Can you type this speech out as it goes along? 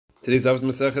Today's daf is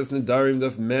Maseches Nedarim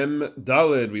daf Mem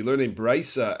Daled. We learn a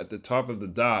brisa at the top of the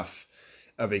daf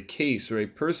of a case where a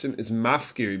person is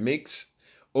mafkir. He makes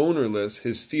ownerless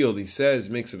his field. He says,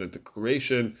 makes it a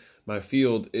declaration, my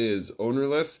field is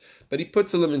ownerless, but he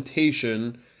puts a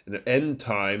limitation, an end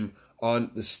time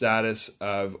on the status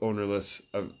of ownerless,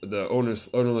 of the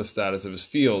ownerless status of his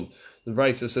field. The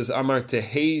brisa says, Amar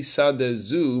tehei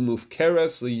sadezu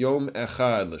mufkeres liyom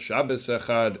echad, l'shabbos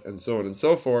echad, and so on and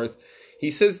so forth. He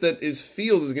says that his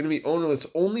field is going to be ownerless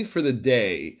only for the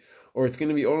day, or it's going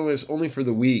to be ownerless only for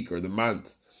the week or the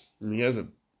month. And he has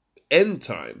an end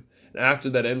time. And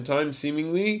after that end time,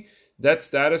 seemingly, that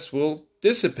status will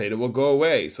dissipate. It will go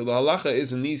away. So the halacha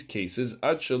is in these cases,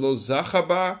 ad shelo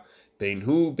zachaba bein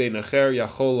hu bein acher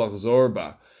yachol lachzor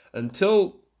ba,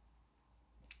 until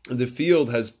the field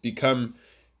has become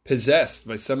possessed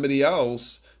by somebody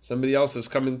else has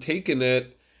come and taken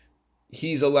it,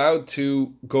 he's allowed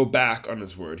to go back on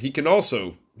his word. He can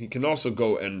also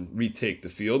go and retake the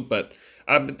field, but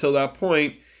up until that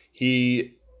point,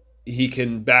 he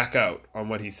can back out on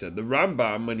what he said. The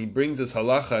Rambam, when he brings this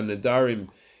halacha Nedarim,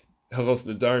 Halos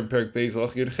Nedarim Perek Beis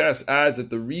Halach Yud Ches, adds that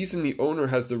the reason the owner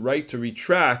has the right to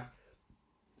retract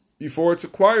before it's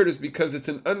acquired is because it's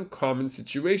an uncommon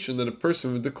situation that a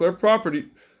person would declare property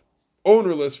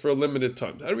ownerless for a limited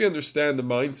time. How do we understand the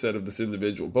mindset of this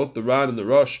individual? Both the Ran and the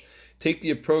Rosh take the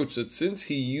approach that since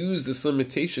he used this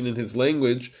limitation in his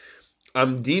language,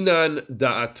 amdinan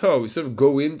da'ato, we sort of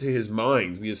go into his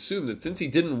mind. We assume that since he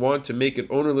didn't want to make it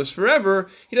ownerless forever,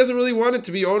 he doesn't really want it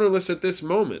to be ownerless at this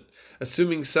moment,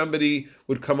 assuming somebody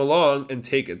would come along and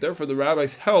take it. Therefore, the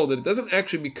rabbis held that it doesn't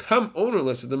actually become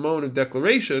ownerless at the moment of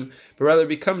declaration, but rather it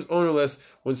becomes ownerless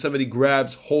when somebody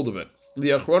grabs hold of it. The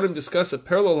Achronim discuss a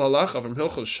parallel halacha from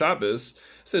Hilchos Shabbos.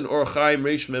 It's in Or Chaim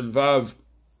Reish Mem Vav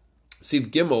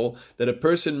Siv Gimel, that a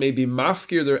person may be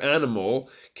mafkir their animal,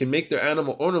 can make their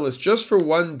animal ownerless just for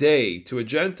one day to a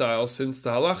Gentile, since the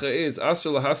halacha is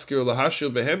asur lahaskir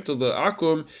lahashil behemto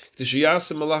leakum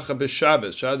t'shiyasim malacha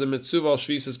b'Shabbos shada mitzuv al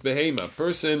shvisas behema. A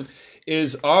person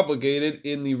is obligated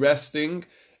in the resting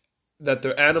that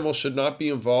their animal should not be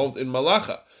involved in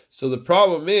malacha. So the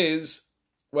problem is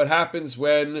what happens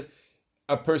when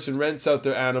a person rents out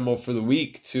their animal for the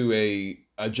week to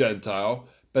a Gentile,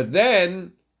 but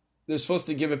then they're supposed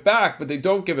to give it back, but they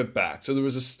don't give it back. So there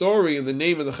was a story in the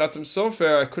name of the Chatam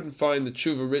Sofer. I couldn't find the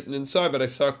tshuva written inside, but I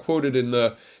saw it quoted in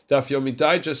the Daf Yomi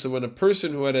Digest. So when a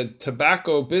person who had a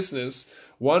tobacco business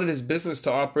wanted his business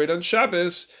to operate on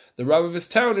Shabbos, the Rav of his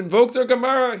town invoked our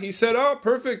Gemara. He said, oh,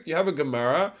 perfect, you have a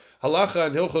Gemara, Halacha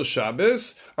and Hilchos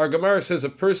Shabbos. Our Gemara says a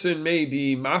person may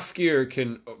be mafkir,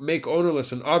 can make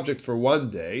ownerless an object for one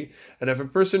day, and if a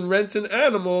person rents an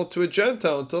animal to a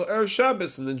Gentile until Erev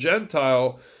Shabbos, and the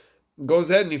Gentile goes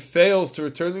ahead and he fails to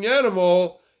return the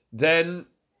animal, then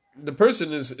the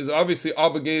person is obviously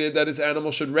obligated that his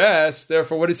animal should rest.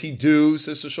 Therefore, what does he do?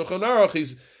 Says the Shulchan Aruch, he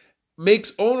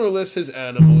makes ownerless his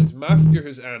animal. He's mafkir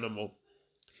his animal.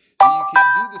 So you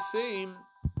can do the same.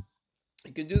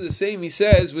 You can do the same, he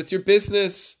says, with your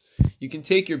business. You can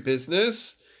take your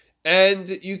business and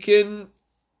you can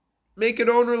make it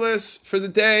ownerless for the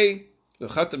day. The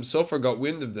Chatam Sofer got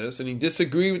wind of this and he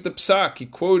disagreed with the psak. He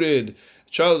quoted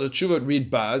Charles Tshuva Reed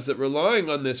Baz that relying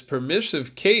on this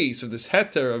permissive case of this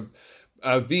heter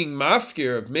of being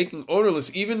mafkir, of making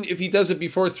ownerless, even if he does it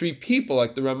before three people,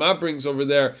 like the Ramah brings over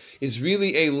there, is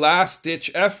really a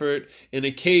last-ditch effort in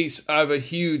a case of a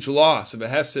huge loss, of a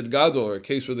hesed gadol, or a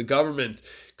case where the government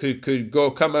could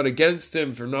come out against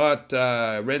him for not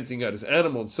renting out his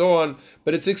animal and so on.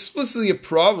 But it's explicitly a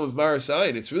problem of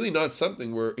Marasayin. It's really not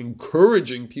something we're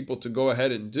encouraging people to go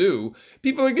ahead and do.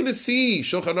 People are going to see.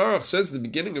 Shulchan Aruch says at the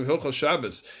beginning of Hilchos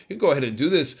Shabbos, you can go ahead and do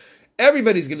this.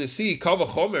 Everybody's going to see Kal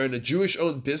Vachomer in a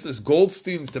Jewish-owned business,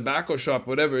 Goldstein's tobacco shop,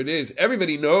 whatever it is.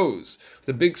 Everybody knows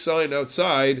the big sign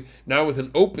outside, now with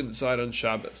an open sign on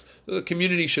Shabbos. So the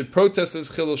community should protest this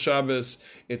Chilul Shabbos.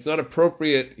 It's not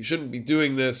appropriate. You shouldn't be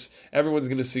doing this. Everyone's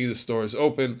going to see the stores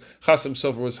open. Chassam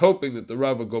Sofer was hoping that the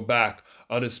Rav would go back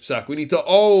on his psak. We need to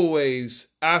always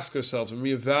ask ourselves and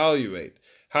reevaluate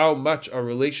how much our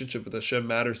relationship with Hashem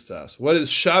matters to us. What is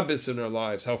Shabbos in our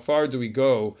lives? How far do we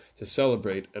go to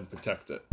celebrate and protect it?